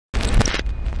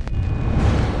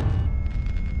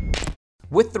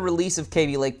With the release of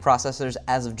Kaby Lake processors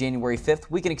as of January 5th,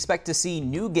 we can expect to see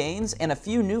new gains and a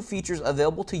few new features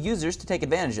available to users to take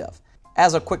advantage of.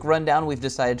 As a quick rundown, we've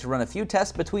decided to run a few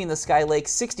tests between the Skylake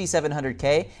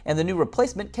 6700K and the new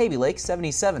replacement Kaby Lake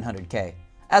 7700K.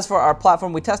 As for our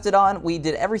platform we tested on, we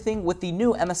did everything with the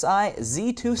new MSI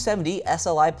Z270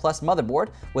 SLI Plus motherboard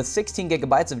with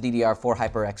 16GB of DDR4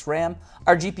 HyperX RAM.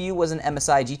 Our GPU was an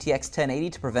MSI GTX 1080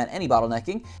 to prevent any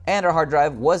bottlenecking, and our hard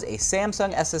drive was a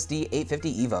Samsung SSD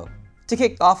 850 EVO. To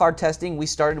kick off our testing, we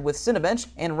started with Cinebench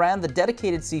and ran the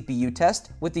dedicated CPU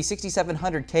test with the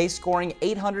 6700K scoring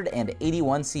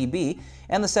 881 CB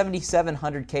and the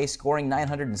 7700K scoring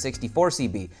 964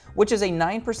 CB, which is a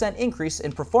 9% increase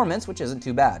in performance, which isn't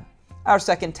too bad. Our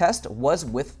second test was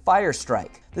with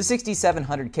Firestrike. The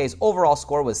 6700K's overall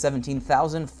score was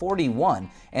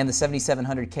 17,041 and the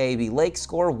 7700K Kaby Lake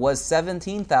score was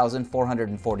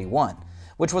 17,441.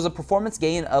 Which was a performance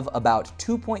gain of about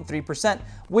 2.3%,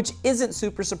 which isn't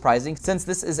super surprising since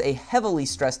this is a heavily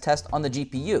stressed test on the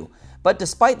GPU. But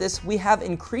despite this, we have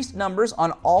increased numbers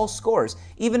on all scores,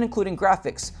 even including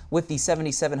graphics, with the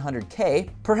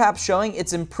 7700K, perhaps showing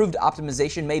its improved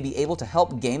optimization may be able to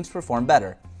help games perform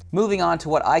better. Moving on to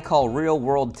what I call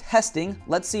real-world testing,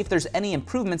 let's see if there's any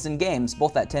improvements in games,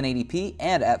 both at 1080p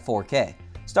and at 4K.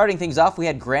 Starting things off, we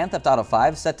had Grand Theft Auto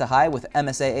 5 set to high with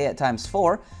MSAA at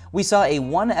 ×4. We saw a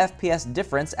 1 FPS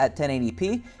difference at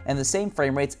 1080p and the same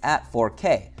frame rates at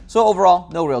 4K. So overall,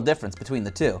 no real difference between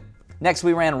the two. Next,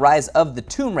 we ran Rise of the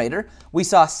Tomb Raider. We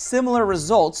saw similar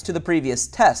results to the previous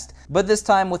test, but this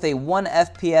time with a 1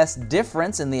 FPS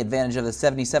difference in the advantage of the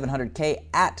 7700K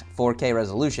at 4K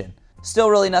resolution. Still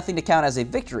really nothing to count as a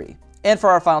victory. And for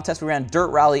our final test, we ran Dirt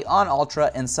Rally on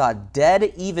Ultra and saw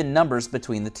dead even numbers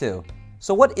between the two.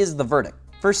 So what is the verdict?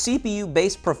 For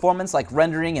CPU-based performance like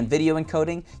rendering and video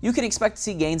encoding, you can expect to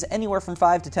see gains anywhere from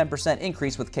 5 to 10%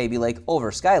 increase with Kaby Lake over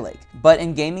Skylake. But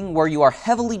in gaming, where you are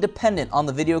heavily dependent on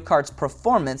the video card's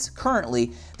performance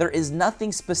currently, there is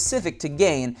nothing specific to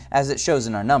gain as it shows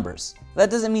in our numbers.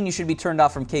 That doesn't mean you should be turned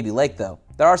off from Kaby Lake though.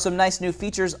 There are some nice new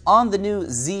features on the new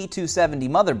Z270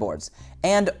 motherboards,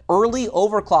 and early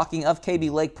overclocking of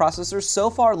Kaby Lake processors so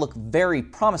far look very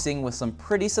promising with some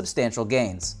pretty substantial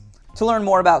gains. To learn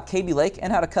more about Kaby Lake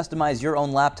and how to customize your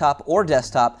own laptop or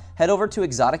desktop, head over to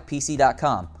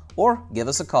exoticpc.com or give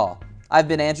us a call. I've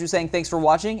been Andrew saying thanks for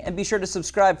watching, and be sure to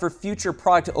subscribe for future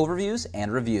product overviews and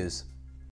reviews.